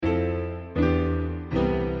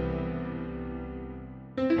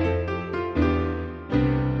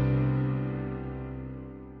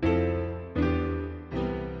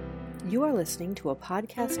You're listening to a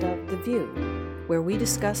podcast of The View, where we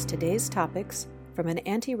discuss today's topics from an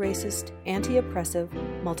anti-racist, anti-oppressive,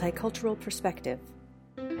 multicultural perspective.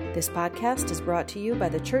 This podcast is brought to you by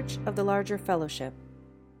the Church of the Larger Fellowship.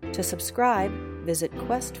 To subscribe, visit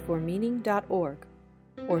questformeaning.org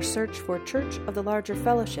or search for Church of the Larger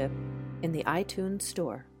Fellowship in the iTunes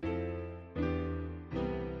Store.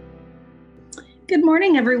 Good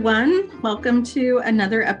morning, everyone. Welcome to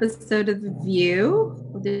another episode of The View,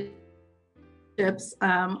 the Ship's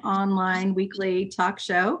online weekly talk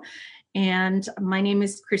show. And my name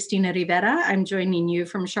is Christina Rivera. I'm joining you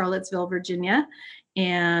from Charlottesville, Virginia.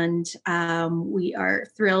 And we are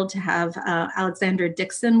thrilled to have Alexandra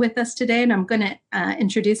Dixon with us today. And I'm going to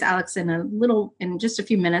introduce Alex in just a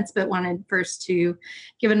few minutes, but wanted first to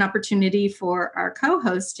give an opportunity for our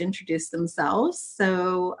co-hosts to introduce themselves.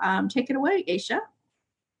 So take it away, Aisha.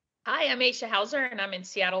 Hi, I'm Aisha Hauser, and I'm in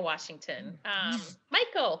Seattle, Washington.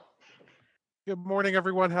 Michael. Good morning,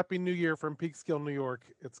 everyone. Happy New Year from Peekskill, New York.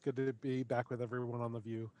 It's good to be back with everyone on The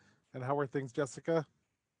View. And how are things, Jessica?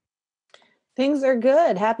 Things are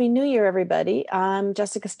good. Happy New Year, everybody. I'm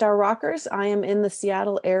Jessica Star Rockers. I am in the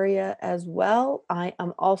Seattle area as well. I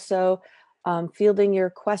am also fielding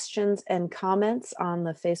your questions and comments on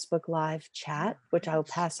the Facebook Live chat, which I will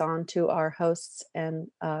pass on to our hosts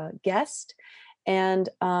and guest. And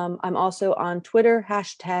I'm also on Twitter,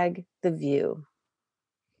 #TheView.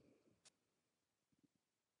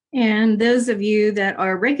 And those of you that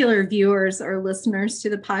are regular viewers or listeners to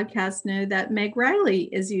the podcast know that Meg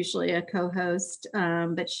Riley is usually a co-host,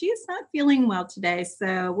 but she is not feeling well today.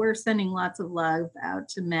 So we're sending lots of love out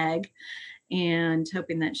to Meg and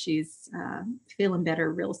hoping that she's feeling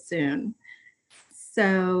better real soon.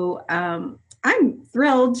 So I'm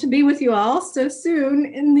thrilled to be with you all so soon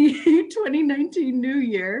in the 2019 new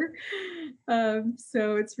year.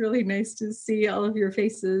 So it's really nice to see all of your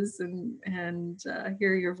faces and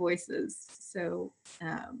hear your voices. So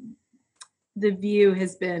The View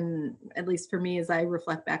has been, at least for me, as I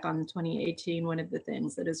reflect back on 2018, one of the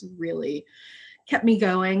things that has really kept me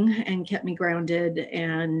going and kept me grounded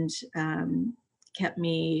and kept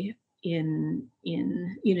me in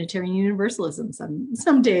Unitarian Universalism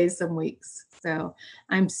some days, some weeks. So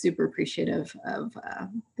I'm super appreciative of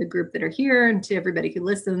the group that are here and to everybody who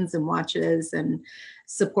listens and watches and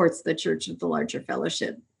supports the Church of the Larger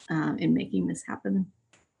Fellowship in making this happen.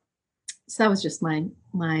 So that was just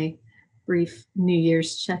my brief New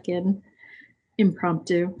Year's check-in,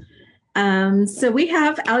 impromptu. So we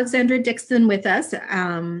have Alexandra Dixon with us.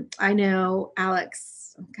 I know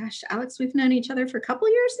Alex, we've known each other for a couple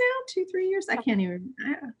of years now, 2-3 years. I can't even.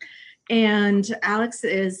 And Alex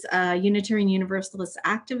is a Unitarian Universalist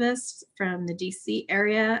activist from the DC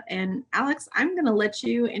area. And Alex, I'm going to let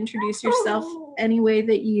you introduce yourself any way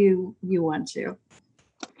that you want to.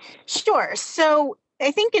 Sure. So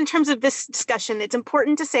I think in terms of this discussion, it's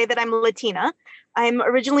important to say that I'm Latina. I'm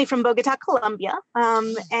originally from Bogota, Colombia.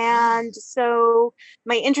 And so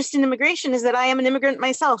my interest in immigration is that I am an immigrant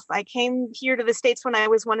myself. I came here to the States when I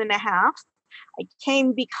was 1.5. I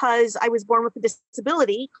came because I was born with a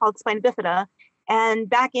disability called spina bifida. And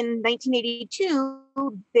back in 1982,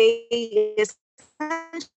 they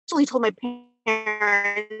essentially told my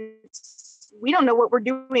parents, we don't know what we're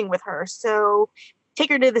doing with her. So take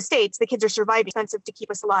her to the States. The kids are surviving. It's expensive to keep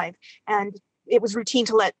us alive. And it was routine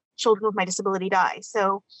to let children with my disability die.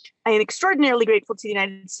 So I am extraordinarily grateful to the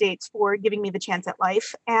United States for giving me the chance at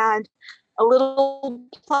life. And a little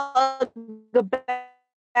plug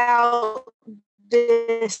about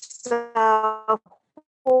this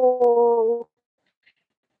whole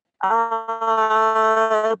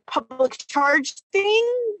public charge thing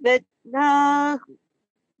that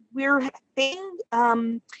we're facing.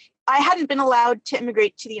 I hadn't been allowed to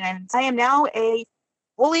immigrate to the United States. I am now a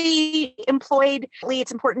fully employed.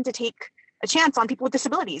 It's important to take a chance on people with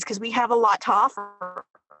disabilities because we have a lot to offer.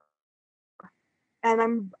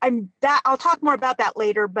 And I'll talk more about that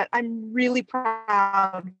later, but I'm really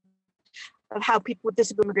proud of how people with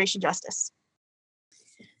disability immigration justice.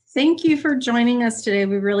 Thank you for joining us today.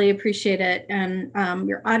 We really appreciate it. And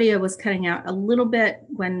your audio was cutting out a little bit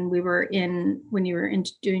when you were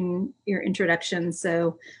doing your introduction.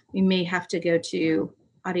 So we may have to go to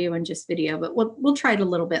audio and just video, but we'll try it a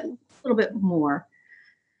little bit more.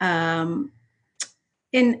 And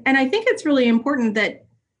I think it's really important that,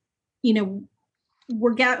 the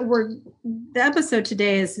episode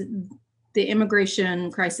today is the immigration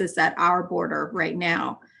crisis at our border right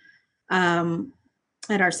now,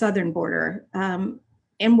 at our southern border.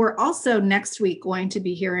 And we're also next week going to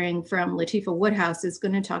be hearing from Latifah Woodhouse, is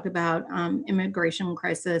going to talk about immigration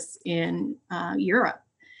crisis in Europe.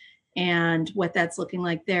 and what that's looking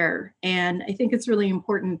like there. And I think it's really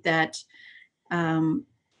important that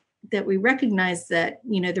that we recognize that,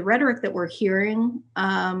 the rhetoric that we're hearing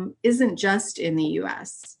isn't just in the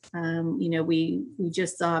U.S. We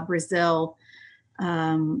just saw Brazil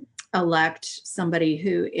elect somebody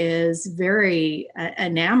who is very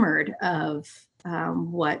enamored of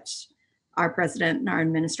what our president and our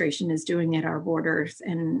administration is doing at our borders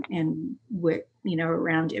and with,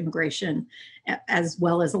 around immigration, as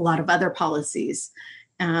well as a lot of other policies.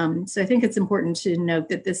 So I think it's important to note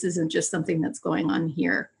that this isn't just something that's going on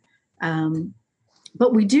here.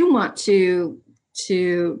 But we do want to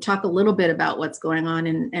talk a little bit about what's going on.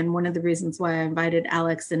 And one of the reasons why I invited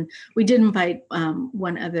Alex, and we did invite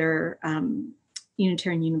one other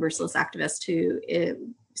Unitarian Universalist activist who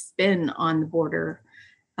has been on the border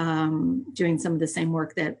doing some of the same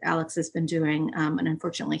work that Alex has been doing. And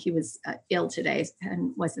unfortunately, he was ill today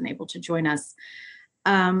and wasn't able to join us.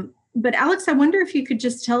 But Alex, I wonder if you could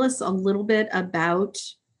just tell us a little bit about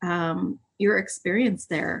your experience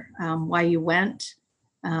there, why you went,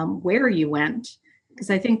 where you went, because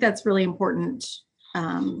I think that's really important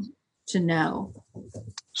to know.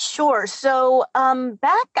 Sure. So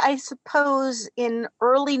back, I suppose, in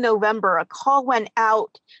early November, a call went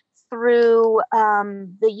out through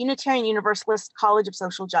the Unitarian Universalist College of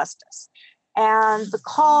Social Justice. And the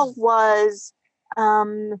call was,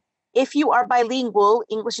 if you are bilingual,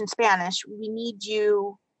 English and Spanish, we need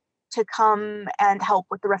you to come and help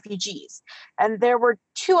with the refugees. And there were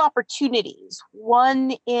two opportunities,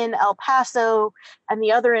 one in El Paso and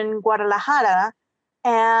the other in Guadalajara.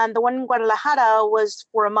 And the one in Guadalajara was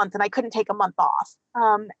for a month, and I couldn't take a month off.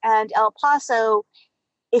 And El Paso,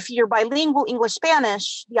 if you're bilingual English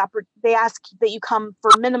Spanish, they ask that you come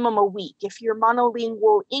for minimum a week. If you're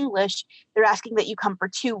monolingual English, they're asking that you come for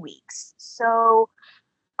 2 weeks. So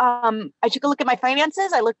I took a look at my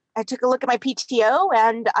finances. I took a look at my PTO,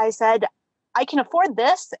 and I said, I can afford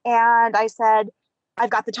this. And I said, I've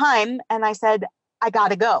got the time. And I said, I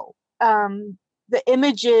gotta go. The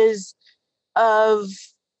images of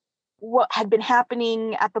what had been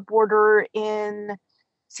happening at the border in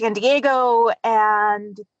San Diego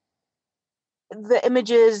and the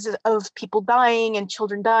images of people dying and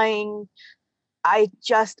children dying, I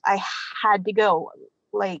had to go.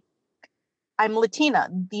 Like, I'm Latina.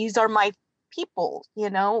 These are my people,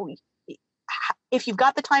 If you've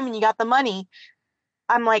got the time and you got the money,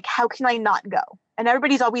 I'm like, how can I not go? And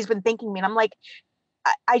everybody's always been thanking me. And I'm like,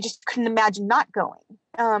 I just couldn't imagine not going.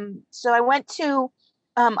 So I went to,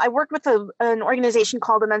 I worked with an organization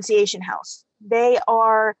called Annunciation House. They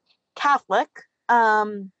are Catholic.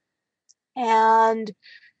 And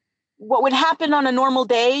what would happen on a normal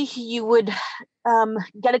day, you would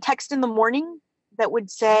get a text in the morning that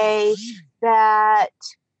would say that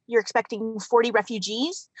you're expecting 40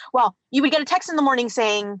 refugees. Well, you would get a text in the morning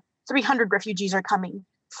saying 300 refugees are coming.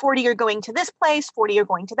 40 are going to this place, 40 are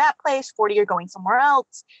going to that place, 40 are going somewhere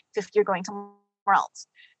else, 50 are going somewhere else.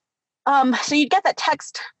 So you'd get that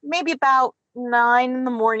text maybe about 9 in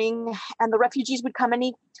the morning, and the refugees would come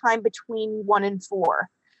any time between 1 and 4.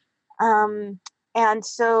 And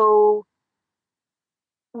so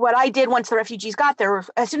what I did once the refugees got there,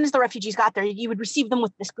 as soon as the refugees got there, you would receive them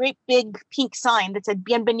with this great big pink sign that said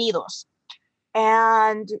Bienvenidos.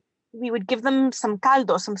 And we would give them some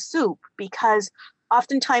caldo, some soup, because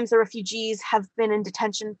oftentimes the refugees have been in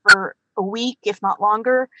detention for a week, if not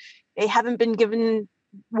longer. They haven't been given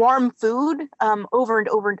warm food. Over and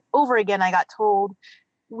over and over again, I got told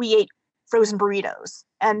we ate frozen burritos.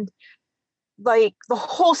 And like, the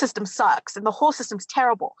whole system sucks and the whole system's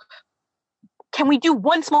terrible. Can we do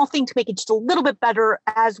one small thing to make it just a little bit better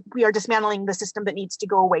as we are dismantling the system that needs to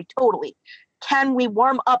go away totally? Can we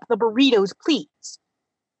warm up the burritos, please?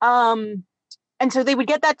 And so they would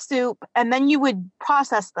get that soup, and then you would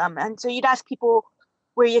process them. And so you'd ask people,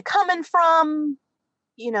 where are you coming from?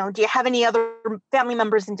 Do you have any other family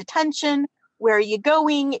members in detention? Where are you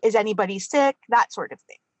going? Is anybody sick? That sort of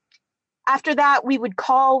thing. After that, we would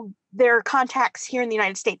call their contacts here in the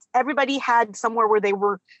United States. Everybody had somewhere where they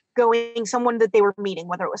were going, someone that they were meeting,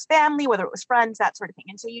 whether it was family, whether it was friends, that sort of thing.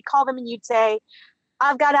 And so you'd call them and you'd say,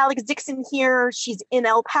 I've got Alex Dixon here. She's in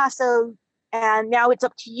El Paso. And now it's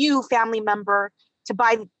up to you, family member, to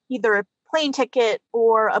buy either a plane ticket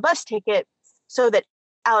or a bus ticket so that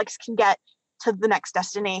Alex can get to the next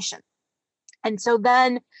destination. And so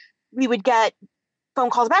then we would get phone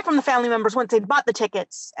calls back from the family members once they'd bought the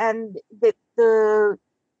tickets, and the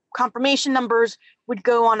confirmation numbers would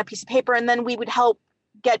go on a piece of paper, and then we would help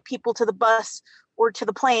get people to the bus or to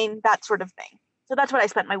the plane, that sort of thing. So that's what I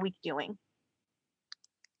spent my week doing.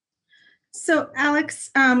 So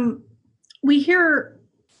Alex, we hear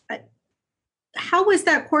how was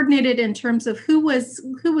that coordinated in terms of who was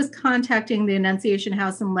contacting the Annunciation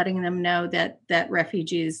House and letting them know that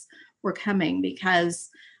refugees were coming? Because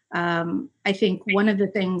I think one of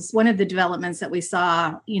the developments that we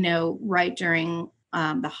saw, right during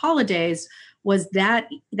the holidays was that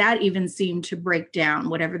even seemed to break down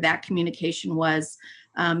whatever that communication was,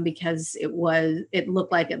 because it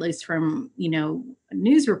looked like, at least from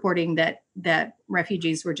news reporting, that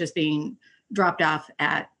refugees were just being dropped off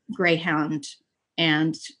at Greyhound,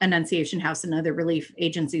 and Annunciation House and other relief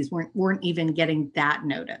agencies weren't even getting that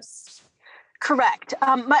notice. Correct.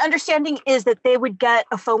 My understanding is that they would get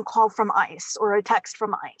a phone call from ICE or a text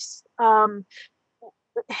from ICE.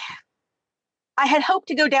 I had hoped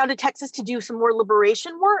to go down to Texas to do some more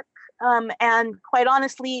liberation work. And quite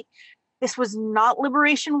honestly, this was not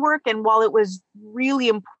liberation work. And while it was really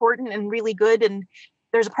important and really good, and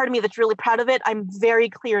there's a part of me that's really proud of it, I'm very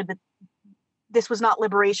clear that this was not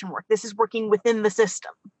liberation work. This is working within the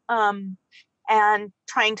system, and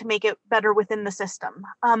trying to make it better within the system.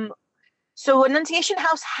 So Annunciation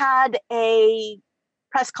House had a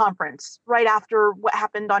press conference right after what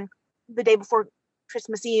happened on the day before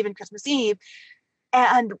Christmas Eve and Christmas Eve.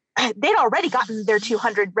 And they'd already gotten their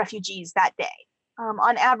 200 refugees that day.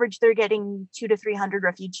 On average, they're getting 200 to 300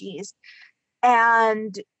 refugees.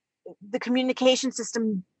 And the communication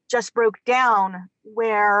system just broke down,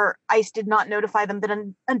 where ICE did not notify them that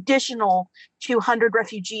an additional 200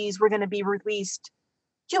 refugees were going to be released.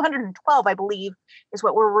 212, I believe, is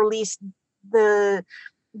what were released the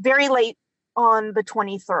very late on the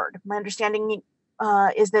 23rd. My understanding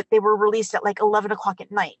is that they were released at like 11 o'clock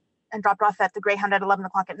at night and dropped off at the Greyhound at 11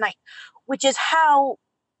 o'clock at night, which is how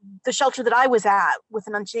the shelter that I was at with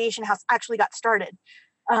Annunciation House actually got started.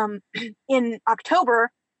 In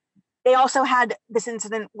October, they also had this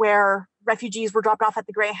incident where refugees were dropped off at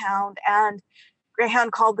the Greyhound, and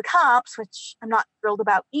Greyhound called the cops, which I'm not thrilled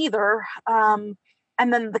about either. And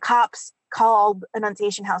then the cops called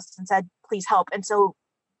Annunciation House and said, please help. And so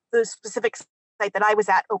the specific site that I was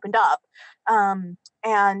at opened up,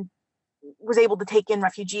 and was able to take in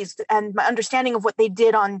refugees. And my understanding of what they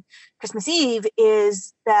did on Christmas Eve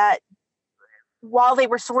is that while they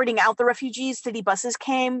were sorting out the refugees, city buses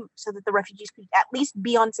came so that the refugees could at least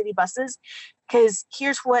be on city buses. Because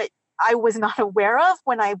here's what I was not aware of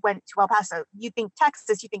when I went to El Paso. You think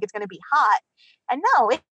Texas, you think it's going to be hot. And no,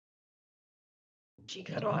 She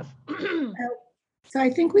cut off. So I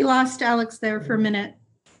think we lost Alex there for a minute.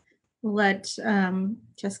 We'll let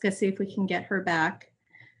Jessica see if we can get her back.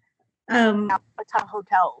 a ton of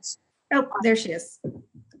hotels. Oh, there she is.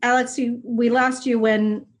 Alex, we lost you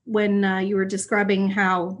when you were describing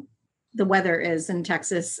how the weather is in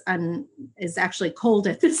Texas and is actually cold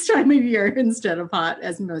at this time of year instead of hot,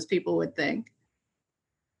 as most people would think.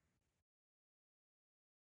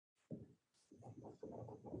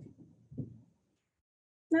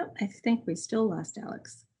 No, I think we still lost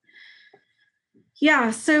Alex.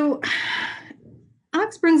 Yeah, so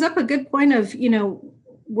Alex brings up a good point of,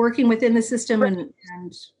 working within the system and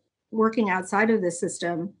working outside of the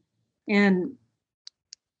system. And,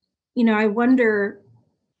 I wonder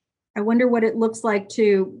what it looks like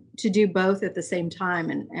to do both at the same time,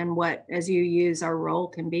 and what, as you use, our role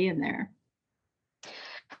can be in there.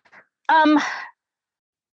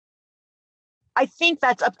 I think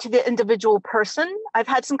that's up to the individual person. I've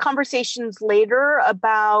had some conversations later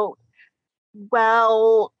about,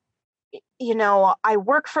 well, I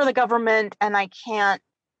work for the government and I can't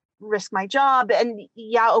risk my job. And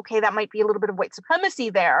yeah, okay, that might be a little bit of white supremacy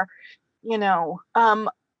there.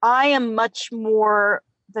 I am much more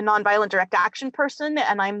the nonviolent direct action person,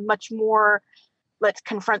 and I'm much more, let's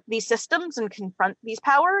confront these systems and confront these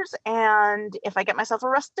powers. And if I get myself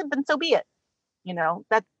arrested, then so be it.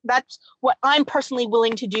 That's what I'm personally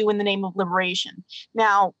willing to do in the name of liberation.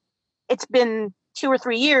 Now, it's been 2 or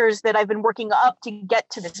 3 years that I've been working up to get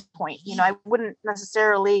to this point. I wouldn't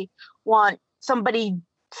necessarily want somebody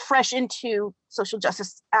fresh into social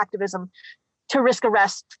justice activism to risk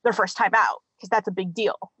arrest their first time out, because that's a big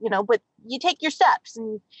deal, but you take your steps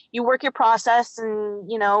and you work your process. And,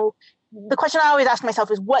 the question I always ask myself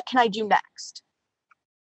is, what can I do next?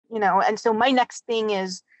 And so my next thing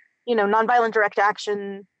is, nonviolent direct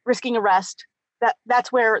action, risking arrest. That's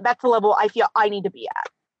the level I feel I need to be at.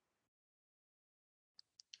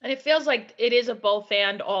 And it feels like it is a both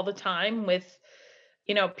and all the time, with,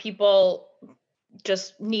 people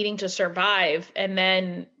just needing to survive and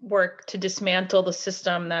then work to dismantle the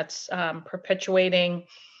system that's perpetuating,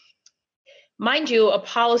 mind you, a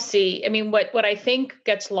policy. I mean, what I think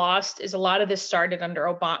gets lost is a lot of this started under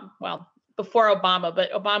Obama. Well, before Obama,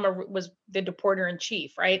 but Obama was the deporter in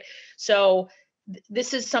chief, right? So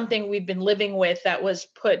this is something we've been living with that was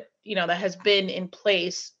put, that has been in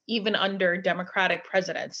place even under Democratic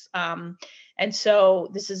presidents. And so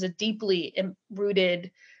this is a deeply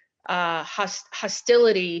rooted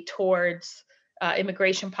hostility towards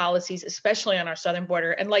immigration policies, especially on our southern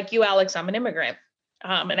border. And like you, Alex, I'm an immigrant.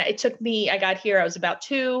 And it took me, I got here, I was about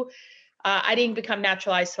 2. I didn't become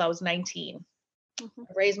naturalized till I was 19. I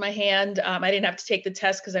raised my hand. I didn't have to take the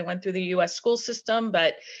test because I went through the U.S. school system,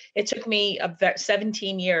 but it took me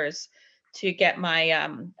 17 years to get my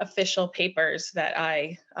official papers that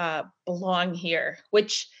I belong here,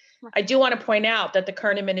 which I do want to point out that the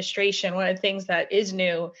current administration, one of the things that is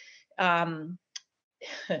new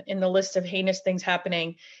in the list of heinous things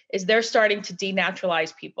happening is they're starting to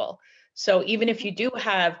denaturalize people. So even if you do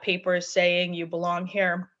have papers saying you belong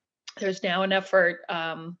here, there's now an effort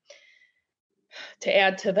to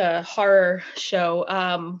add to the horror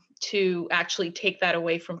show to actually take that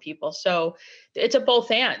away from people. So it's a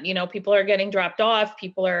both and, people are getting dropped off,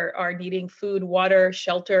 people are needing food, water,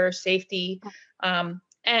 shelter, safety,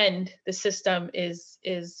 and the system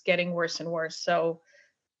is getting worse and worse. So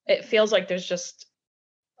it feels like there's just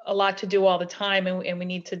a lot to do all the time, and we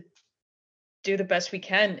need to do the best we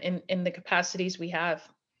can in the capacities we have.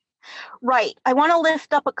 Right. I want to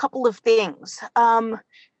lift up a couple of things.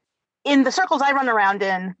 In the circles I run around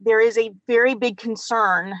in, there is a very big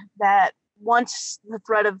concern that once the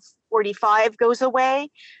threat of 45 goes away,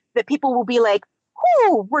 that people will be like,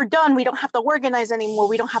 "Whoo, we're done. We don't have to organize anymore.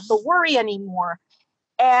 We don't have to worry anymore."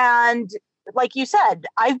 And like you said,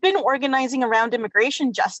 I've been organizing around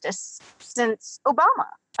immigration justice since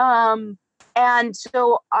Obama. And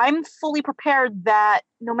so I'm fully prepared that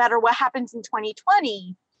no matter what happens in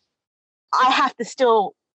 2020, I have to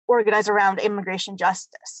still organize around immigration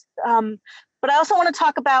justice. But I also want to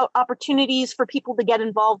talk about opportunities for people to get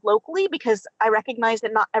involved locally, because I recognize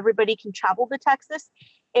that not everybody can travel to Texas.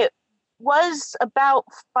 It was about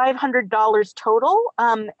 $500 total.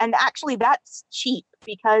 And actually that's cheap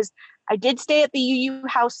because I did stay at the UU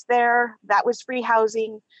house there. That was free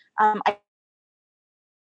housing. I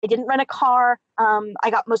didn't rent a car. I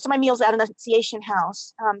got most of my meals at an Annunciation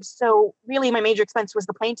house. So really my major expense was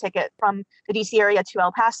the plane ticket from the DC area to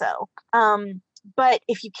El Paso. But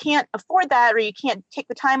if you can't afford that or you can't take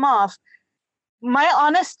the time off, my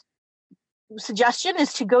honest suggestion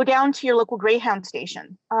is to go down to your local Greyhound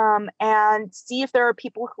station and see if there are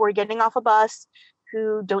people who are getting off a bus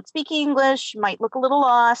who don't speak English, might look a little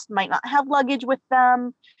lost, might not have luggage with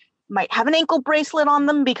them, might have an ankle bracelet on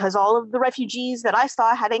them, because all of the refugees that I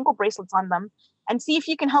saw had ankle bracelets on them, and see if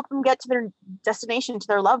you can help them get to their destination, to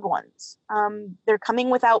their loved ones. They're coming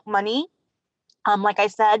without money. Like I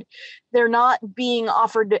said, they're not being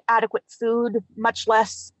offered adequate food, much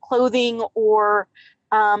less clothing or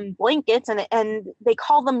blankets, and they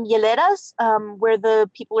call them hieleras, where the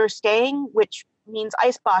people are staying, which means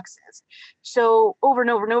ice boxes. So over and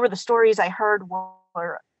over and over, the stories I heard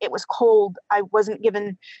were it was cold, I wasn't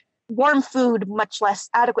given warm food, much less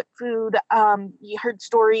adequate food. You heard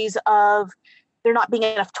stories of there not being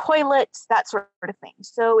enough toilets, that sort of thing.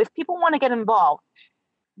 So if people want to get involved,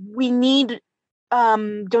 we need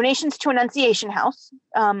donations to Annunciation house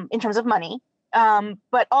in terms of money,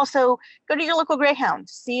 but also go to your local Greyhound,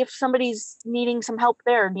 see if somebody's needing some help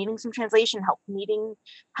there, needing some translation help, needing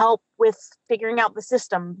help with figuring out the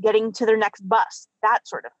system, getting to their next bus, that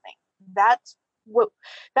sort of thing. That's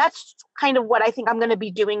kind of what I think I'm going to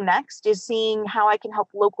be doing next, is seeing how I can help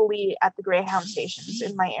locally at the Greyhound stations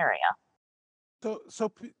in my area.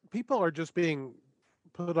 So people are just being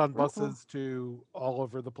put on buses to all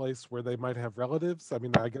over the place where they might have relatives. I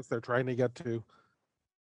mean, I guess they're trying to get to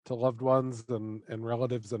loved ones and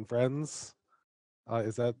relatives and friends.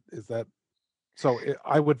 Is that so?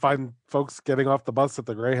 I would find folks getting off the bus at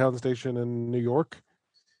the Greyhound station in New York,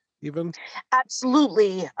 even.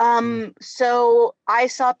 Absolutely. So I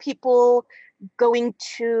saw people going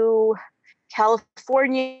to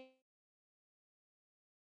California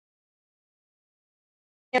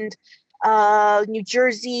and New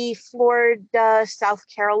Jersey, Florida, South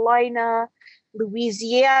Carolina,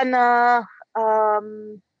 Louisiana,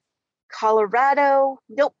 Colorado.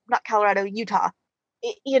 Nope, not Colorado, Utah.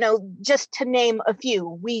 Just to name a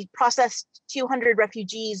few. We processed 200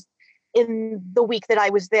 refugees in the week that I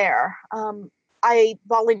was there. I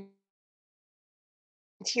volunteered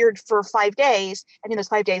for 5 days, and in those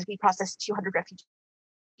 5 days, we processed 200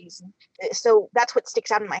 refugees. So that's what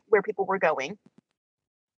sticks out in where people were going.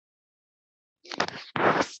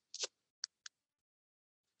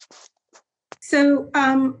 So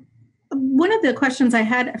one of the questions I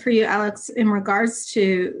had for you, Alex, in regards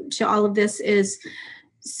to all of this is,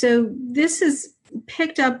 so this is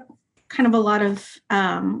picked up kind of a lot of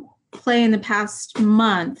play in the past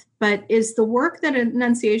month, but is the work that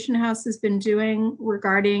Annunciation House has been doing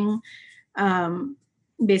regarding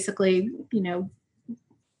basically,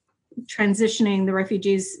 transitioning the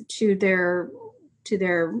refugees to their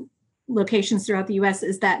locations throughout the U.S.,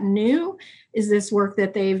 is that new? Is this work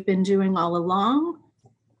that they've been doing all along?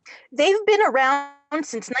 They've been around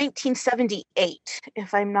since 1978,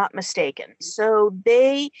 if I'm not mistaken. So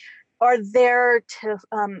they are there to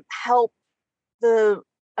help the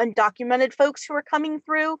undocumented folks who are coming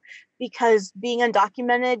through, because being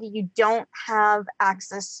undocumented, you don't have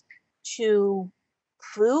access to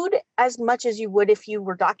food as much as you would if you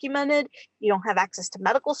were documented. You don't have access to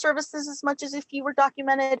medical services as much as if you were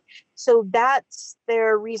documented. So that's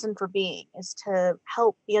their reason for being, is to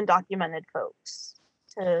help the undocumented folks.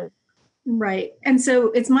 Right. And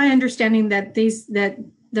so it's my understanding that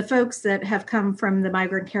the folks that have come from the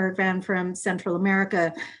migrant caravan from Central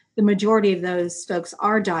America, the majority of those folks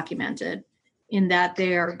are documented in that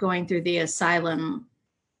they are going through the asylum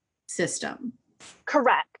system.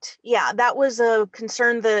 Correct. Yeah, that was a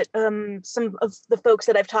concern that some of the folks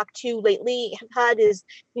that I've talked to lately have had is,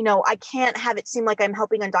 I can't have it seem like I'm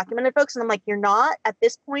helping undocumented folks. And I'm like, you're not. At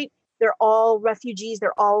this point, they're all refugees.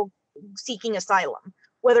 They're all seeking asylum.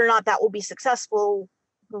 Whether or not that will be successful,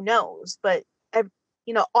 who knows? But,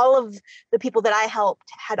 all of the people that I helped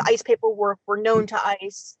had ICE paperwork, were known to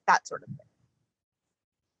ICE, that sort of thing.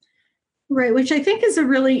 Right, which I think is a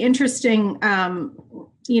really interesting, kind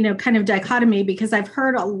of dichotomy, because I've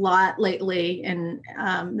heard a lot lately in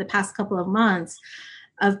the past couple of months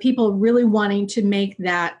of people really wanting to make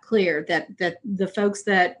that clear, that the folks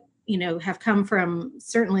that, have come from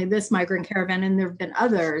certainly this migrant caravan, and there have been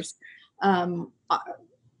others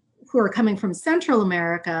who are coming from Central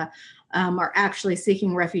America, are actually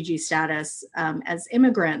seeking refugee status as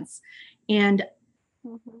immigrants. And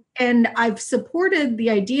I've supported the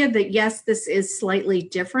idea that, yes, this is slightly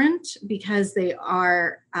different because they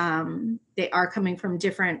are coming from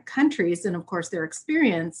different countries, and of course their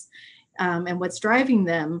experience and what's driving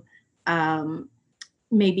them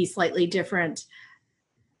may be slightly different.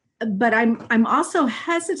 But I'm also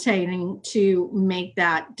hesitating to make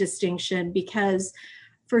that distinction, because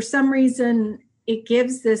for some reason it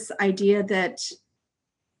gives this idea that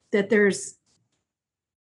there's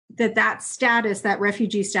that status, that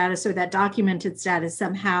refugee status or that documented status,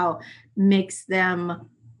 somehow makes them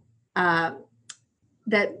that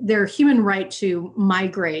their human right to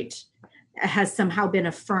migrate has somehow been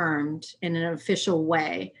affirmed in an official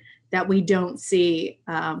way that we don't see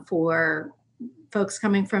for folks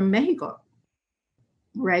coming from Mexico,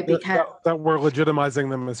 right? Because that we're legitimizing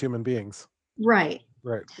them as human beings. Right.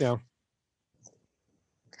 Right. Yeah.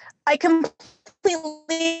 I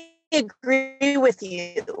completely agree with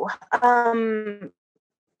you. And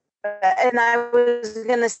I was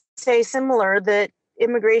going to say similar, that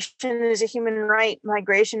immigration is a human right,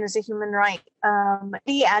 migration is a human right,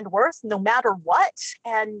 and worth no matter what.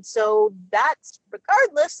 And so that's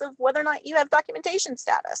regardless of whether or not you have documentation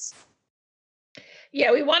status.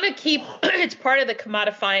 Yeah, we want to keep, it's part of the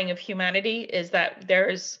commodifying of humanity, is that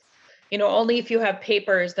there's, only if you have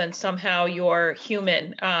papers, then somehow you're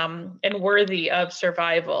human and worthy of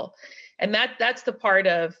survival. And that's the part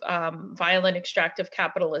of violent extractive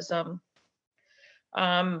capitalism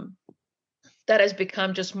that has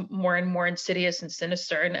become just more and more insidious and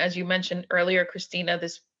sinister. And as you mentioned earlier, Christina,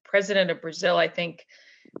 this president of Brazil, I think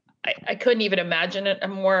I couldn't even imagine a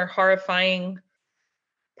more horrifying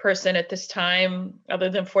person at this time, other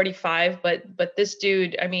than 45. But this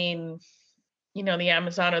dude, I mean, the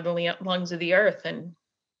Amazon are the lungs of the earth, and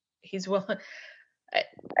he's willing.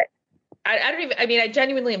 I don't even. I mean, I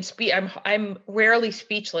genuinely am. I'm rarely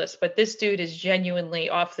speechless, but this dude is genuinely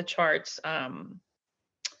off the charts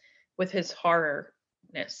with his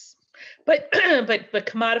horrorness. But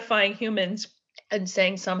commodifying humans and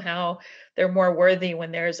saying somehow they're more worthy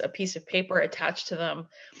when there's a piece of paper attached to them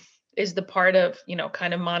is the part of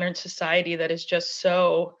kind of modern society that is just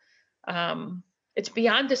so. It's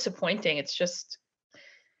beyond disappointing. It's just.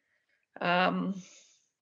 What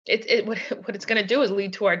it's going to do is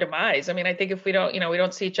lead to our demise. I mean, I think if we don't, we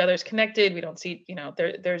don't see each other as connected, we don't see,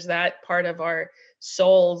 there's that part of our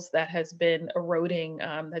souls that has been eroding.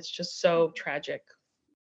 That's just so tragic.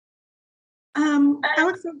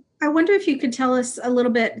 Alex, I wonder if you could tell us a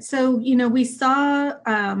little bit. So, we saw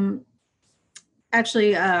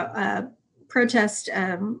actually a protest,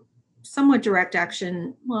 somewhat direct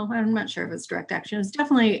action. Well, I'm not sure if it's direct action. It was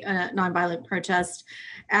definitely a nonviolent protest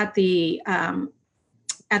at the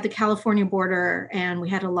California border, and we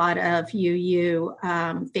had a lot of UU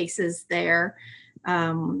faces there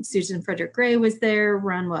Susan Frederick Gray was there.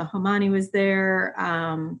 Ranwa Homani was there.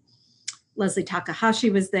 Leslie Takahashi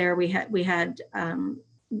was there. We had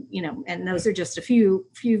and those are just a few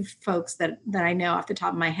folks that I know off the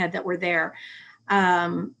top of my head that were there,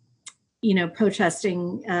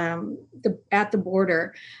 protesting at the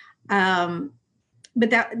border. But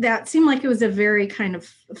that seemed like it was a very kind of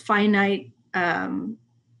finite,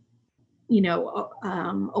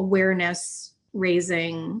 awareness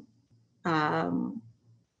raising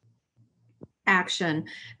action.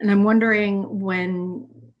 And I'm wondering when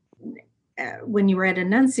you were at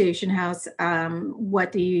Annunciation House,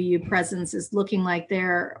 what the UU presence is looking like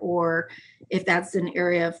there, or if that's an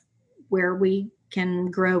area where we can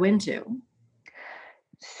grow into.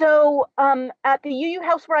 So at the UU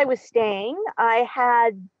house where I was staying, I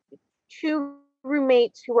had 2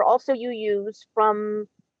 roommates who were also UUs from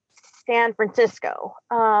San Francisco.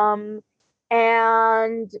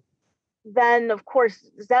 And then, of course,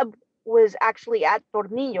 Zeb was actually at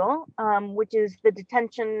Tornillo, which is the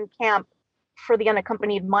detention camp for the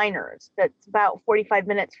unaccompanied minors. That's about 45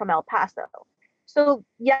 minutes from El Paso. So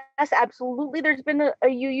yes, absolutely, there's been a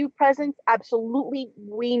UU presence. Absolutely,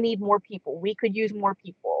 we need more people. We could use more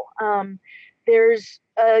people. There's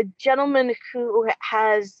a gentleman who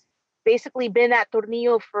has basically been at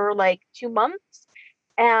Tornillo for like 2 months.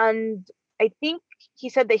 And I think he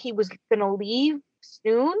said that he was going to leave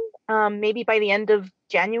soon, maybe by the end of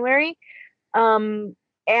January. And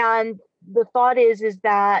the thought is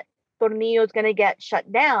that Tornillo is going to get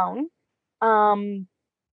shut down.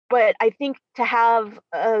 But I think to have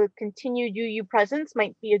a continued UU presence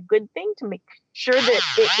might be a good thing to make sure that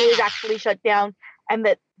it is actually shut down and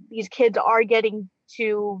that these kids are getting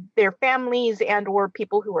to their families and or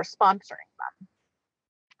people who are sponsoring them.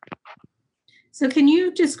 So can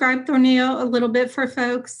you describe Tornillo a little bit for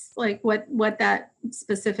folks, like what that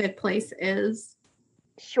specific place is?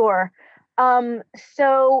 Sure.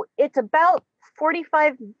 So it's about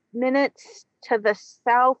 45 minutes to the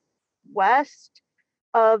southwest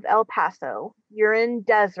of El Paso. You're in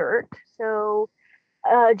desert. So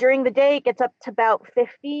during the day, it gets up to about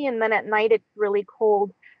 50, and then at night, it's really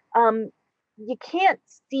cold. You can't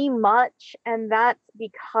see much, and that's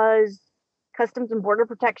because Customs and Border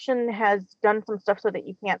Protection has done some stuff so that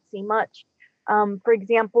you can't see much. For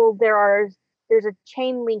example, there's a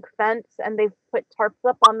chain link fence, and they've put tarps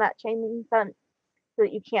up on that chain link fence so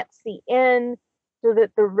that you can't see in, so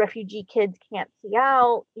that the refugee kids can't see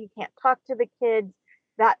out. You can't talk to the kids,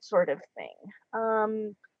 that sort of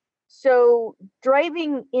thing. So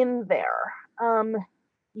driving in there,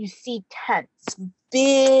 you see tents,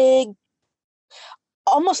 big,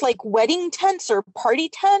 almost like wedding tents or party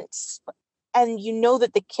tents, and you know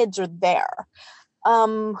that the kids are there.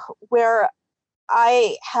 Where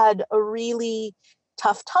I had a really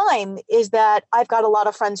tough time is that I've got a lot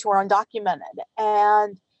of friends who are undocumented,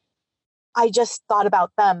 and I just thought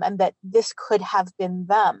about them and that this could have been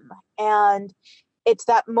them. And it's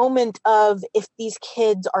that moment of, if these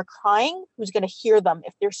kids are crying, who's going to hear them?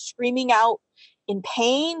 If they're screaming out in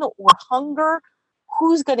pain or hunger,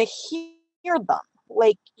 who's going to hear them?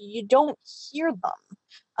 Like, you don't hear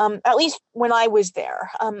them. At least when I was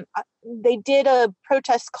there. They did a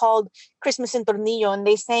protest called Christmas in Tornillo, and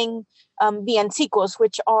they sang villancicos,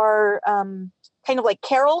 which are kind of like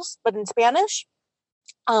carols, but in Spanish.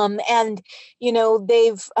 And,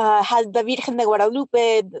 they've had the Virgen de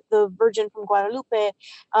Guadalupe, the Virgin from Guadalupe,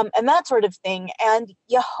 and that sort of thing. And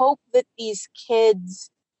you hope that these kids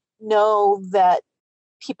know that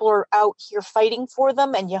people are out here fighting for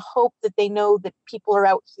them, and you hope that they know that people are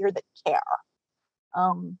out here that care.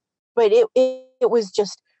 But it was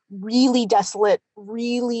just really desolate,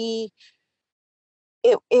 really,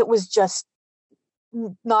 it was just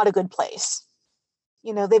not a good place.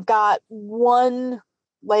 They've got one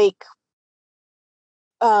like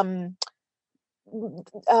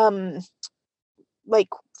like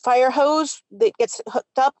fire hose that gets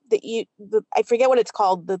hooked up I forget what it's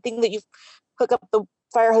called, the thing that you hook up the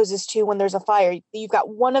fire hoses to when there's a fire. You've got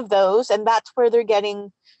one of those, and that's where they're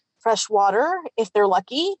getting fresh water if they're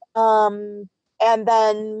lucky. And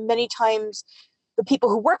then many times the people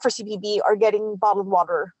who work for CPB are getting bottled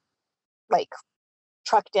water like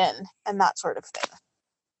trucked in and that sort of thing.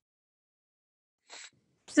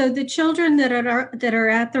 So the children that are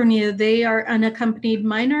at Tornillo, they are unaccompanied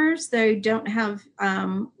minors. They don't have,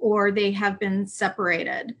 or they have been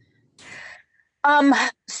separated.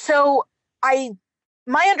 So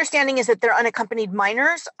my understanding is that they're unaccompanied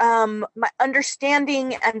minors. My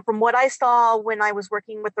understanding, and from what I saw when I was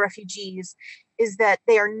working with the refugees, is that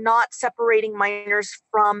they are not separating minors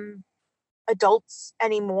from adults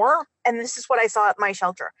anymore. And this is what I saw at my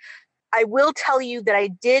shelter. I will tell you that I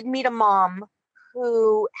did meet a mom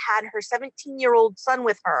who had her 17-year-old son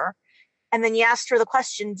with her. And then you asked her the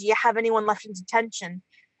question, do you have anyone left in detention?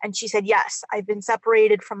 And she said, yes, I've been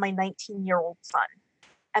separated from my 19-year-old son.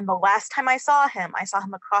 And the last time I saw him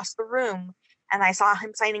across the room, and I saw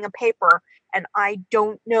him signing a paper. And I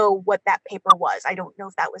don't know what that paper was. I don't know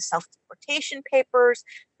if that was self-deportation papers,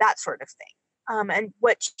 that sort of thing. And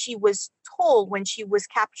what she was told when she was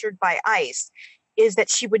captured by ICE is that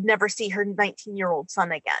she would never see her 19-year-old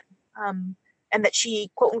son again. And that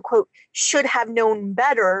she, quote unquote, should have known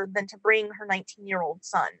better than to bring her 19-year-old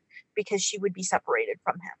son because she would be separated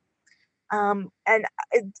from him. And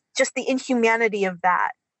just the inhumanity of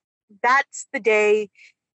that, that's the day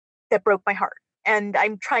that broke my heart. And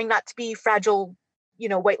I'm trying not to be fragile,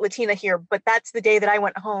 white Latina here, but that's the day that I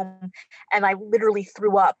went home and I literally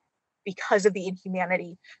threw up because of the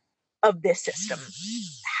inhumanity of this system.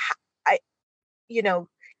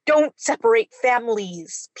 Don't separate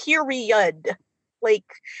families, period. Like,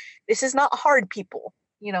 this is not hard, people,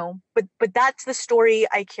 but that's the story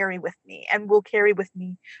I carry with me and will carry with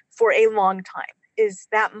me for a long time, is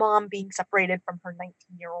that mom being separated from her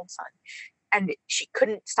 19-year-old son. And she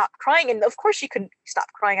couldn't stop crying. And of course she couldn't stop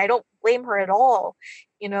crying. I don't blame her at all.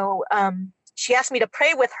 She asked me to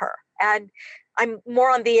pray with her. And I'm more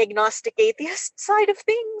on the agnostic atheist side of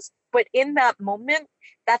things. But in that moment,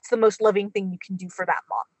 that's the most loving thing you can do for that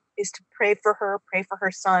mom, is to pray for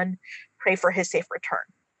her son, pray for his safe return.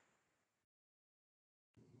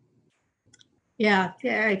 Yeah,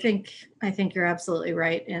 I think you're absolutely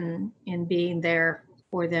right in being there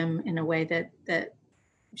for them in a way that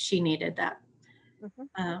she needed that.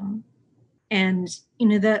 Mm-hmm. And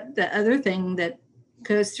the other thing that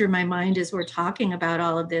goes through my mind as we're talking about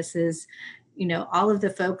all of this is, all of the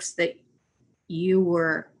folks that you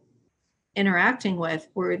were interacting with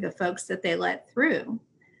were the folks that they let through,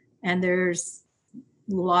 and there's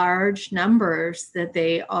large numbers that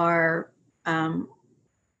they are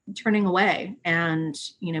turning away and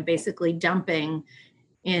basically dumping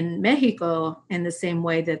in Mexico in the same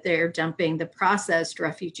way that they're dumping the processed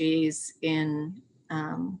refugees in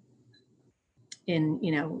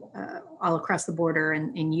all across the border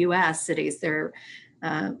in U.S. cities. There,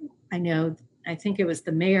 I think it was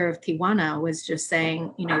the mayor of Tijuana was just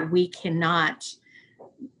saying, we cannot,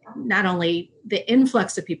 not only the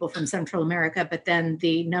influx of people from Central America, but then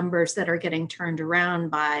the numbers that are getting turned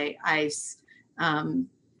around by ICE and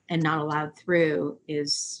not allowed through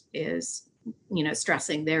is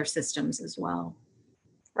stressing their systems as well.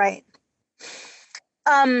 Right.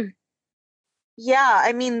 Yeah,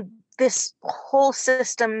 I mean, this whole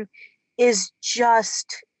system is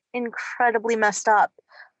just incredibly messed up.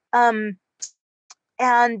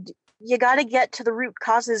 And you got to get to the root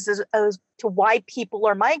causes as to why people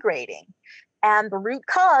are migrating. And the root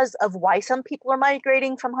cause of why some people are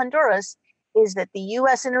migrating from Honduras is that the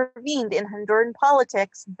U.S. intervened in Honduran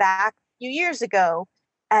politics back a few years ago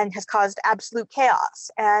and has caused absolute chaos.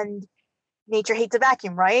 And nature hates a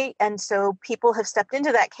vacuum, right? And so people have stepped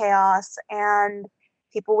into that chaos, and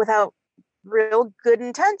people without real good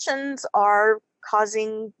intentions are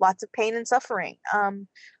causing lots of pain and suffering.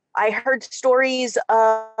 I heard stories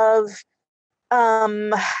of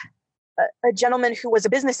a gentleman who was a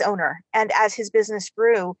business owner, and as his business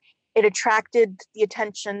grew, it attracted the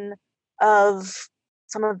attention of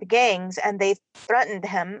some of the gangs, and they threatened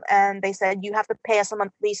him, and they said, you have to pay us a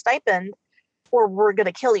monthly stipend or we're going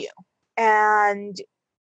to kill you. And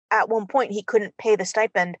at one point he couldn't pay the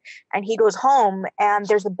stipend, and he goes home and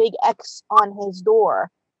there's a big X on his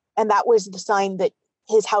door, and that was the sign that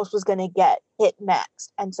his house was going to get hit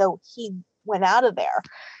next. And so he went out of there.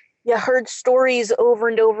 You heard stories over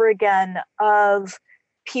and over again of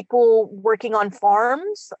people working on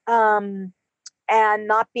farms and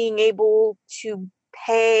not being able to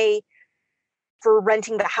pay for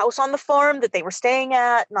renting the house on the farm that they were staying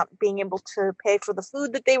at, not being able to pay for the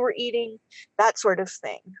food that they were eating, that sort of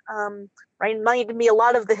thing. Reminded me a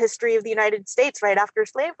lot of the history of the United States right after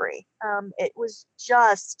slavery. It was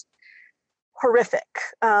just horrific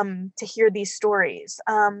to hear these stories.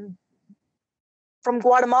 From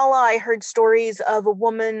Guatemala, I heard stories of a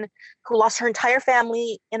woman who lost her entire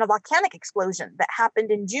family in a volcanic explosion that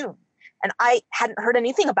happened in June. And I hadn't heard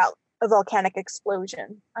anything about a volcanic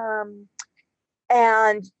explosion.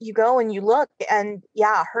 And you go and you look, and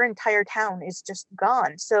yeah, her entire town is just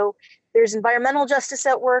gone. So there's environmental justice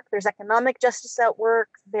at work, there's economic justice at work,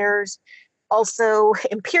 there's also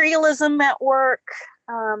imperialism at work.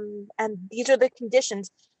 And these are the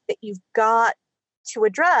conditions that you've got to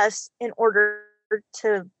address in order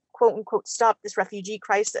to, quote unquote, stop this refugee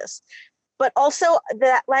crisis. But also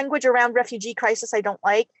that language around refugee crisis I don't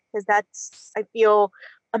like. because that's, I feel,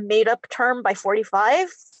 a made up term by 45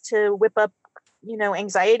 to whip up,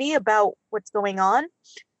 anxiety about what's going on.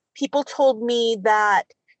 People told me that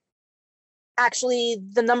actually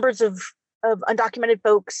the numbers of undocumented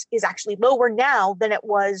folks is actually lower now than it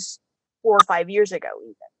was 4 or 5 years ago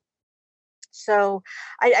even. So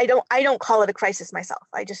I don't call it a crisis myself.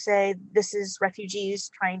 I just say this is refugees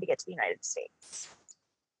trying to get to the United States.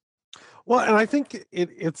 Well, and I think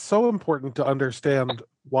it's so important to understand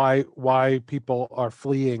why people are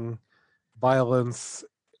fleeing violence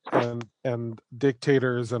and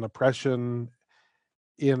dictators and oppression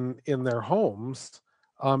in their homes,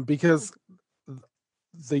 because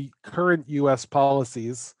the current U.S.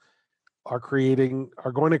 policies are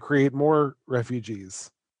going to create more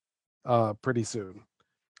refugees pretty soon.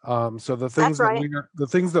 So the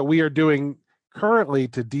things that we are doing currently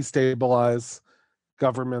to destabilize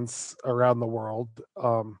governments around the world,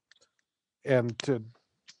 and to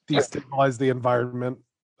destabilize the environment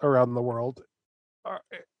around the world,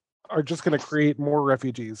 are just going to create more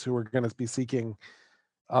refugees who are going to be seeking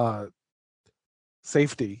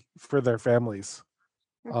safety for their families,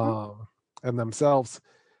 and themselves.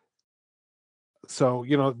 So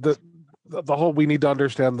the whole, we need to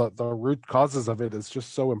understand the root causes of it is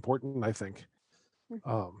just so important, I think.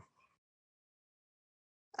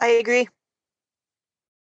 I agree.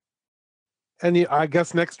 And I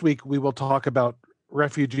guess next week we will talk about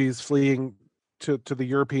refugees fleeing to the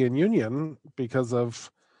European Union because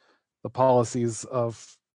of the policies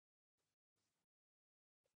of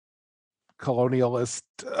colonialist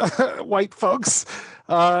white folks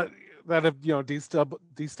that have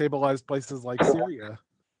destabilized places like Syria.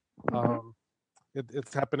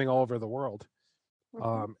 It's happening all over the world,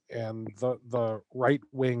 and the right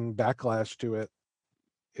wing backlash to it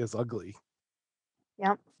is ugly.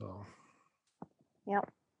 Yep. So.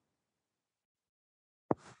 Yep.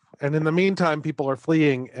 And in the meantime, people are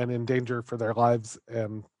fleeing and in danger for their lives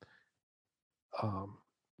and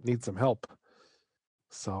need some help.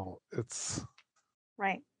 So it's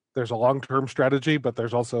right. There's a long-term strategy, but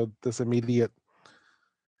there's also this immediate,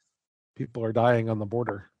 people are dying on the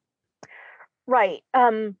border. Right.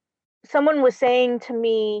 Someone was saying to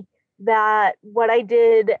me that what I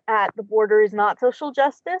did at the border is not social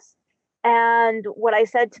justice. And what I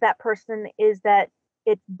said to that person is that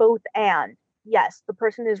it's both and. Yes, the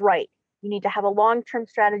person is right. You need to have a long-term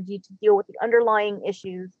strategy to deal with the underlying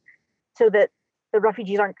issues so that the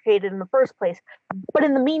refugees aren't created in the first place. But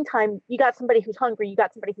in the meantime, you got somebody who's hungry, you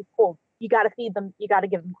got somebody who's cold. You got to feed them, you got to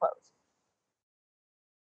give them clothes.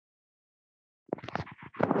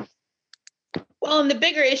 Well, and the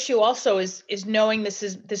bigger issue also is knowing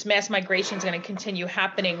this mass migration is going to continue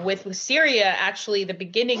happening. With Syria, actually, the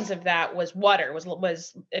beginnings of that was water,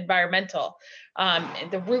 was environmental,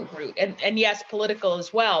 the root, and yes, political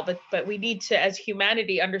as well. But we need to, as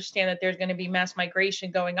humanity, understand that there's going to be mass migration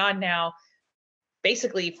going on now,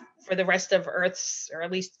 basically for the rest of Earth's, or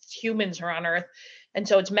at least humans are on Earth. And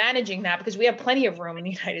so it's managing that, because we have plenty of room in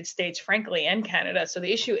the United States, frankly, and Canada. So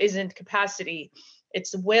the issue isn't capacity.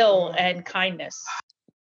 It's will and kindness.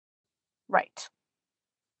 Right.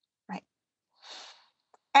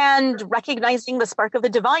 And recognizing the spark of the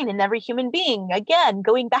divine in every human being. Again,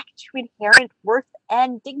 going back to inherent worth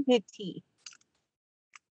and dignity.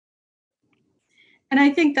 And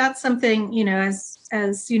I think that's something,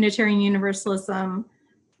 as Unitarian Universalism,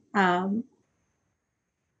 as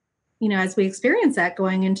we experience that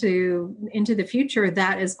going into the future,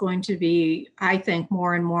 that is going to be, I think,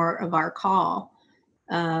 more and more of our call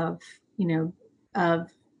of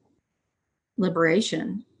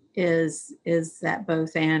liberation is that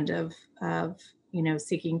both and of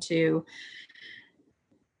seeking to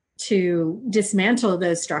dismantle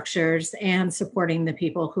those structures and supporting the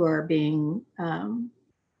people who are being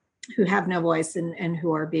who have no voice and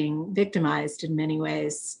who are being victimized in many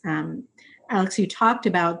ways. Alex, you talked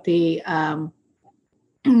about the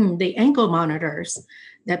the ankle monitors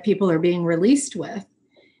that people are being released with.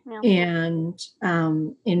 Yeah. And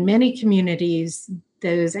in many communities,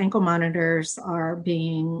 those ankle monitors are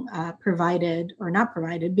being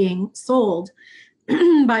being sold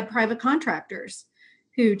by private contractors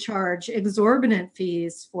who charge exorbitant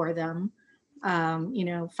fees for them,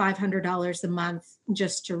 $500 a month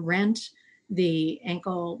just to rent the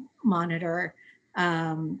ankle monitor,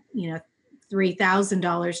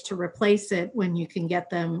 $3,000 to replace it when you can get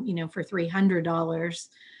them, for $300.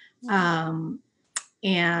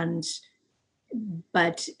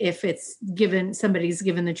 But if it's somebody's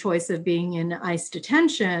given the choice of being in ICE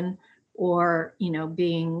detention or,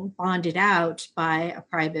 being bonded out by a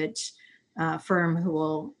private firm who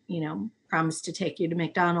will, promise to take you to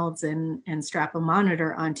McDonald's and strap a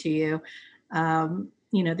monitor onto you.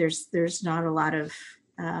 There's not a lot of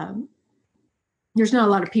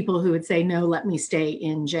people who would say, no, let me stay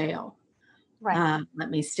in jail. Right. Let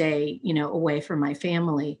me stay, away from my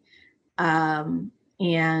family.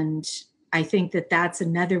 And I think that that's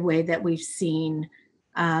another way that we've seen,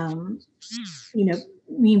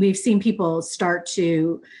 we've seen people start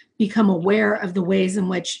to become aware of the ways in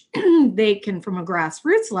which they can, from a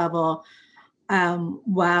grassroots level,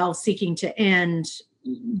 while seeking to end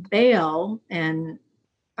bail and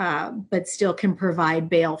but still can provide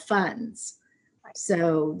bail funds,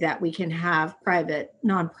 so that we can have private,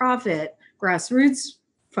 nonprofit, grassroots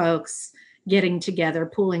folks getting together,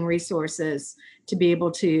 pooling resources to be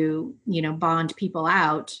able to, bond people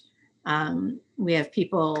out. We have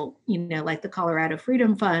people, like the Colorado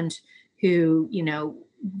Freedom Fund, who,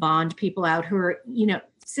 bond people out who are,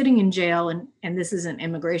 sitting in jail, and this isn't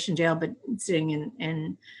immigration jail, but sitting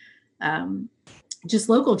in just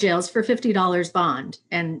local jails for $50 bond.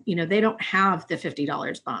 And, they don't have the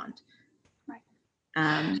 $50 bond. Right.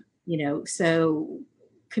 So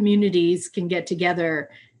communities can get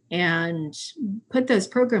together and put those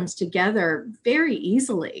programs together very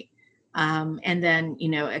easily. And then,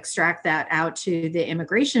 extract that out to the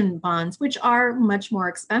immigration bonds, which are much more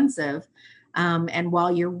expensive. And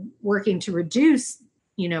while you're working to reduce,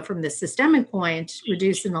 from the systemic point,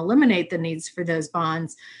 reduce and eliminate the needs for those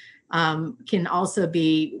bonds, can also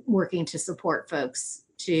be working to support folks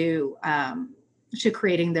to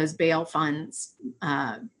creating those bail funds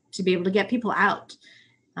to be able to get people out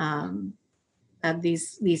of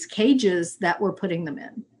these cages that we're putting them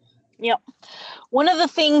in. Yep. One of the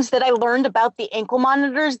things that I learned about the ankle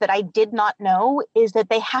monitors that I did not know is that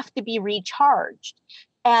they have to be recharged.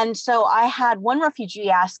 And so I had one refugee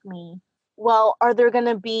ask me, well, are there going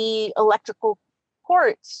to be electrical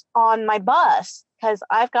ports on my bus? Because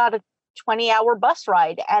I've got a 20-hour bus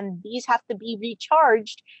ride and these have to be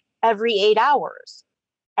recharged every 8 hours.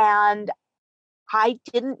 And I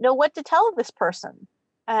didn't know what to tell this person.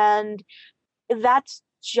 And that's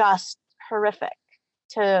just horrific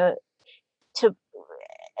to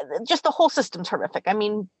just the whole system's horrific. I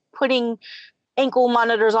mean, putting ankle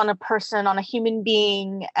monitors on a person, on a human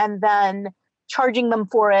being, and then charging them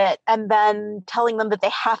for it, and then telling them that they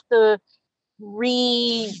have to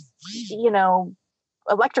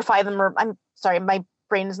electrify them, or I'm sorry, my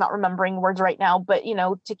brain is not remembering words right now, but,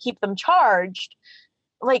 to keep them charged,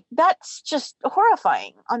 like, that's just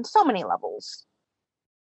horrifying on so many levels.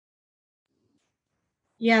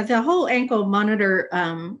 Yeah, the whole ankle monitor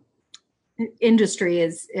industry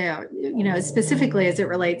is, specifically as it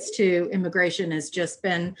relates to immigration, has just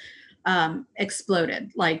been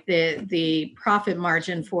exploded. Like the profit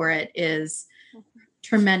margin for it is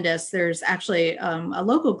tremendous. There's actually a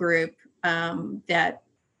local group that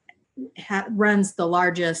runs the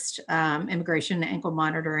largest immigration ankle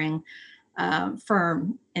monitoring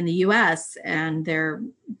firm in the U.S. And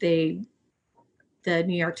the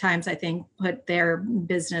New York Times, I think, put their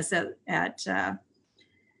business at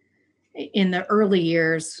in the early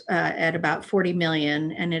years at about 40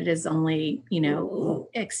 million, and it is only,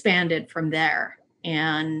 expanded from there.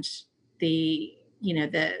 And the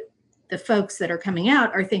folks that are coming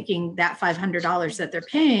out are thinking that $500 that they're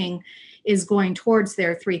paying is going towards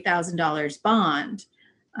their $3,000 bond.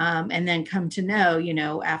 And then come to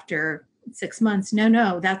know, after 6 months,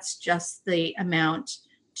 no, that's just the amount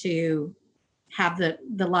to have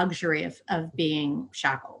the luxury of being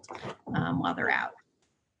shackled while they're out.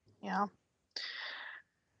 Yeah.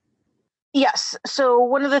 Yes. So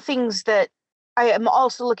one of the things that I am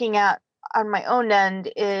also looking at on my own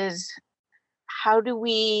end is, how do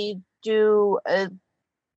we do an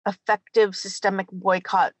effective systemic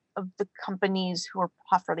boycott of the companies who are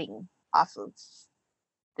profiting off of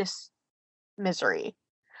this misery?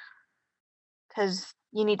 Because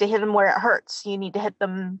you need to hit them where it hurts. You need to hit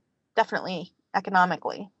them definitely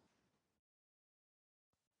economically.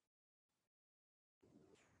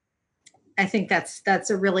 I think that's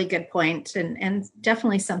a really good point, and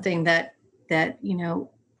definitely something that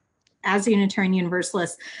as a Unitarian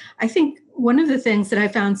Universalist, I think one of the things that I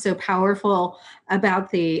found so powerful about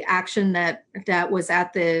the action that was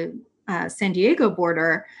at the San Diego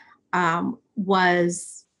border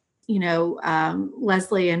was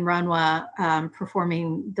Leslie and Ranwa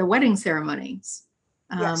performing the wedding ceremonies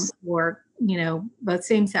for both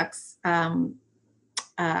same-sex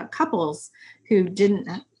couples who didn't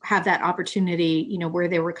have that opportunity, where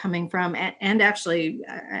they were coming from. And actually,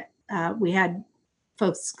 we had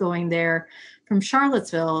folks going there from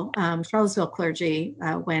Charlottesville. Charlottesville clergy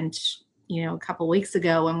went, a couple weeks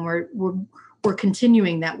ago, and we're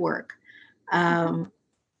continuing that work. And,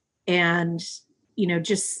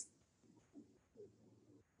 just,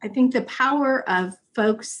 I think the power of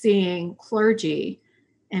folks seeing clergy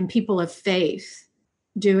and people of faith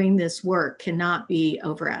doing this work cannot be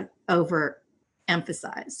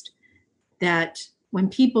overemphasized. That when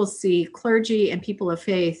people see clergy and people of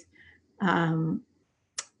faith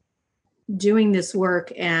doing this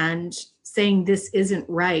work and saying this isn't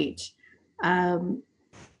right,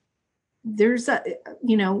 there's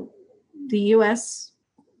the U.S.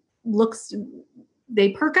 they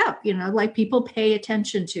perk up, like people pay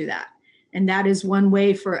attention to that. And that is one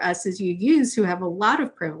way for us as UUs who have a lot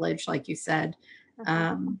of privilege, like you said.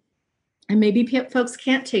 And maybe folks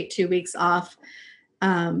can't take 2 weeks off,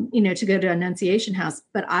 to go to Annunciation House,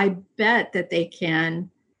 but I bet that they can,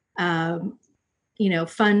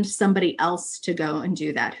 fund somebody else to go and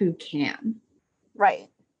do that who can. Right.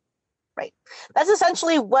 That's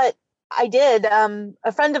essentially what I did.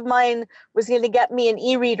 A friend of mine was going to get me an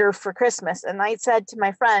e-reader for Christmas. And I said to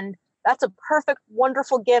my friend, that's a perfect,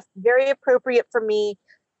 wonderful gift, very appropriate for me.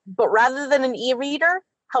 But rather than an e-reader,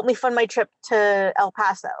 help me fund my trip to El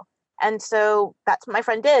Paso. And so that's what my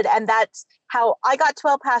friend did. And that's how I got to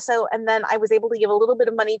El Paso. And then I was able to give a little bit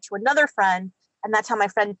of money to another friend. And that's how my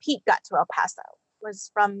friend Pete got to El Paso, was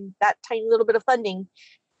from that tiny little bit of funding.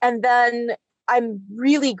 And then I'm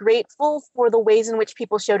really grateful for the ways in which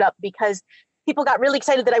people showed up, because people got really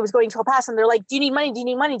excited that I was going to El Paso. And they're like, do you need money? Do you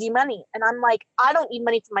need money? Do you need money? And I'm like, I don't need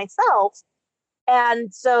money for myself.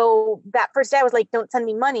 And so that first day I was like, don't send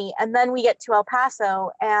me money. And then we get to El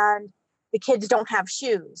Paso and the kids don't have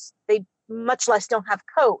shoes. They much less don't have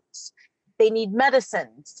coats. They need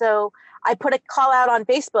medicine. So I put a call out on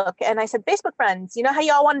Facebook and I said, Facebook friends, you know how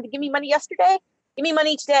y'all wanted to give me money yesterday? Give me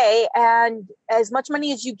money today. And as much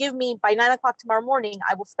money as you give me by 9 o'clock tomorrow morning,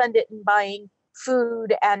 I will spend it in buying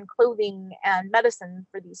food and clothing and medicine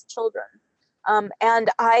for these children. And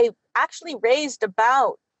I actually raised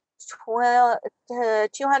about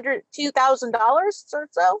 $2,000 or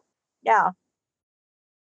so. Yeah.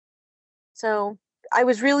 So I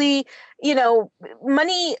was really,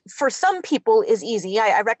 money for some people is easy.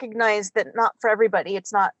 I recognize that not for everybody,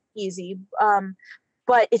 it's not easy,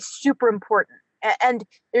 but it's super important. And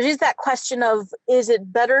there is that question of, is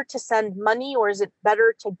it better to send money or is it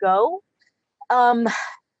better to go? And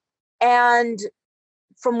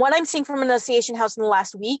from what I'm seeing from Annunciation House in the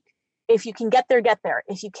last week, if you can get there, get there.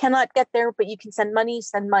 If you cannot get there, but you can send money,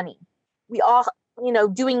 send money. We all,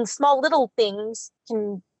 doing small little things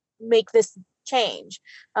can make this change.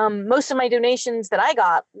 Most of my donations that I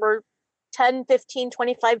got were $10, $15,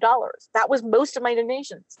 $25. That was most of my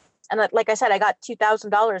donations. And like I said, I got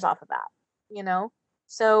 $2,000 off of that,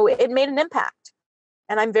 so it made an impact.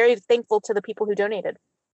 And I'm very thankful to the people who donated.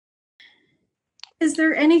 Is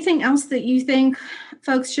there anything else that you think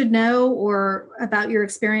folks should know or about your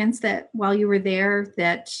experience that while you were there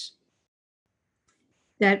that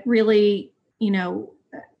really,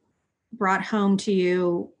 brought home to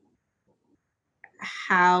you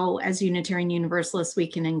how, as Unitarian Universalists, we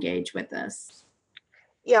can engage with this?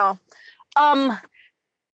 Yeah.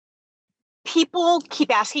 People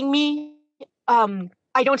keep asking me, I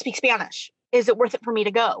don't speak Spanish. Is it worth it for me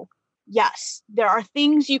to go? Yes. There are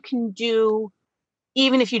things you can do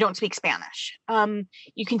even if you don't speak Spanish.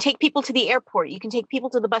 You can take people to the airport. You can take people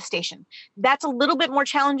to the bus station. That's a little bit more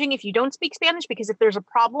challenging if you don't speak Spanish, because if there's a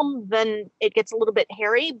problem, then it gets a little bit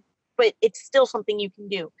hairy, but it's still something you can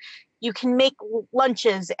do. You can make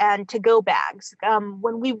lunches and to-go bags.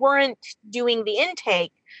 When we weren't doing the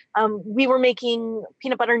intake, we were making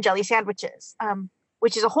peanut butter and jelly sandwiches,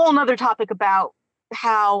 which is a whole nother topic about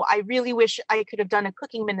how I really wish I could have done a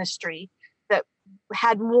cooking ministry that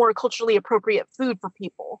had more culturally appropriate food for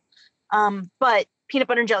people. But peanut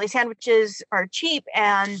butter and jelly sandwiches are cheap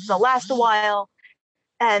and they'll last a while.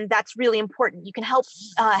 And that's really important. You can help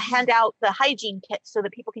hand out the hygiene kit so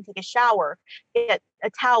that people can take a shower, get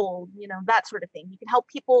a towel, that sort of thing. You can help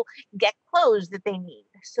people get clothes that they need.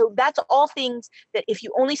 So that's all things that if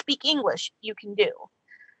you only speak English, you can do.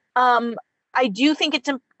 I do think it's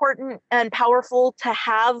important and powerful to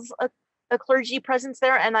have a clergy presence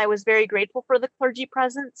there, and I was very grateful for the clergy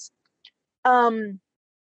presence.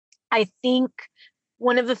 I think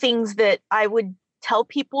one of the things that I would tell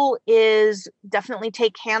people is definitely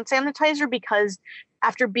take hand sanitizer, because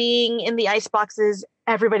after being in the ice boxes,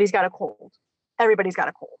 everybody's got a cold. Everybody's got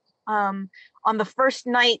a cold. On the first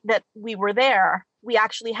night that we were there, we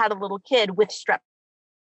actually had a little kid with strep.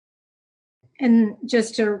 And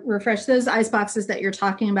just to refresh, those ice boxes that you're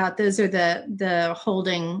talking about, those are the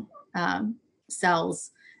holding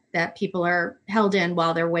cells that people are held in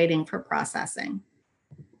while they're waiting for processing.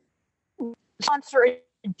 Sponsor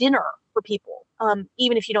dinner for people,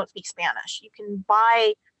 even if you don't speak Spanish. You can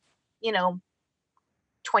buy,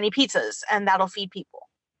 20 pizzas and that'll feed people.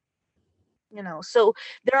 So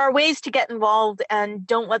there are ways to get involved, and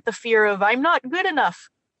don't let the fear of I'm not good enough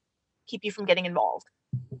keep you from getting involved.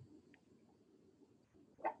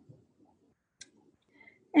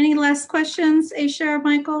 Any last questions, Aisha,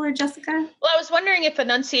 Michael, or Jessica? Well, I was wondering if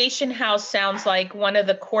Annunciation House sounds like one of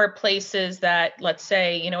the core places that, let's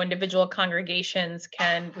say, individual congregations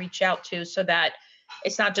can reach out to, so that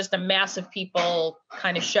it's not just a mass of people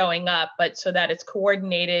kind of showing up, but so that it's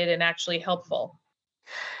coordinated and actually helpful.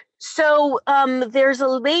 So there's a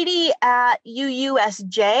lady at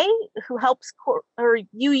UUSJ who helps, or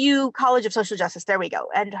UU College of Social Justice. There we go.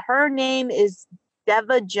 And her name is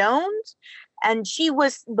Deva Jones. And she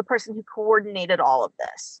was the person who coordinated all of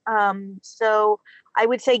this. So I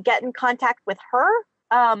would say get in contact with her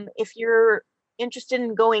if you're interested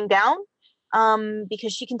in going down,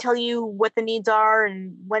 because she can tell you what the needs are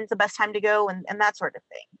and when's the best time to go and that sort of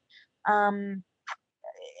thing.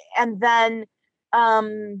 And then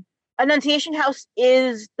Annunciation House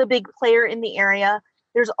is the big player in the area.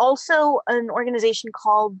 There's also an organization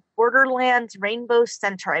called Borderlands Rainbow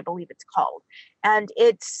Center, I believe it's called. And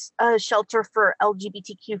it's a shelter for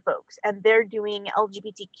LGBTQ folks. And they're doing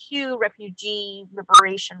LGBTQ refugee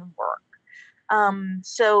liberation work.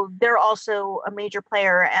 So they're also a major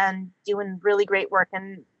player and doing really great work,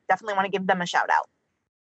 and definitely want to give them a shout out.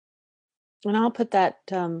 And I'll put that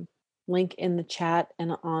link in the chat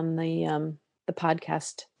and on the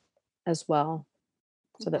podcast as well,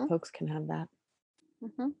 so that folks can have that.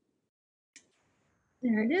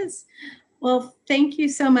 There it is. Well, thank you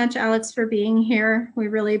so much, Alex, for being here. We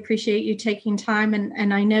really appreciate you taking time.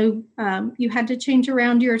 And I know you had to change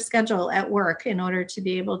around your schedule at work in order to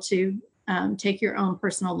be able to take your own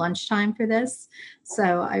personal lunchtime for this.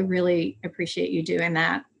 So I really appreciate you doing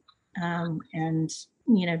that. And,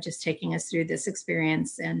 just taking us through this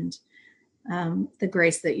experience and the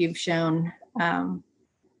grace that you've shown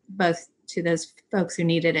both to those folks who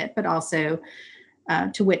needed it, but also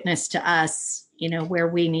to witness to us, where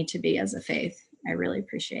we need to be as a faith. I really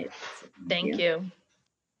appreciate it. So thank you.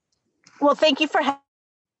 Well, thank you for having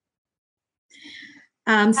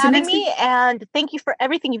me, and thank you for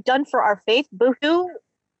everything you've done for our faith. Both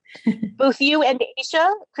you and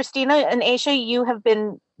Aisha, Christina and Aisha, you have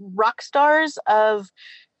been rock stars of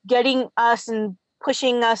getting us and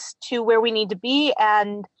pushing us to where we need to be.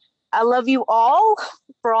 And I love you all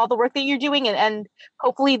for all the work that you're doing. And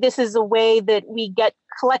hopefully this is a way that we get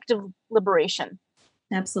collective liberation.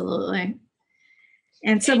 Absolutely.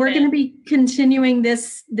 And so we're going to be continuing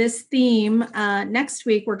this theme. Next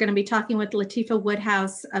week, we're going to be talking with Latifa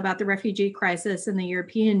Woodhouse about the refugee crisis in the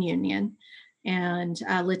European Union. And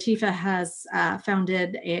Latifa has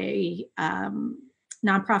founded a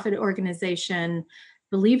nonprofit organization. I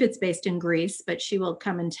believe it's based in Greece, but she will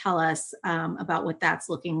come and tell us about what that's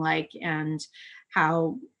looking like and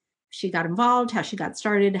how she got involved, how she got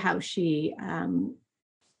started, how she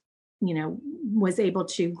was able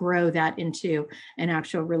to grow that into an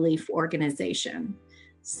actual relief organization.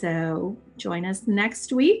 So join us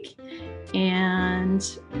next week. And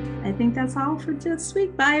I think that's all for this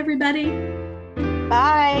week. Bye, everybody.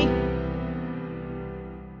 Bye.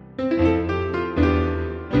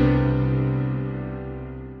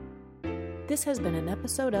 This has been an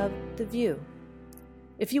episode of The View.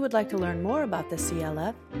 If you would like to learn more about the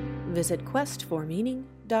CLF, visit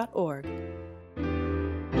questformeaning.org.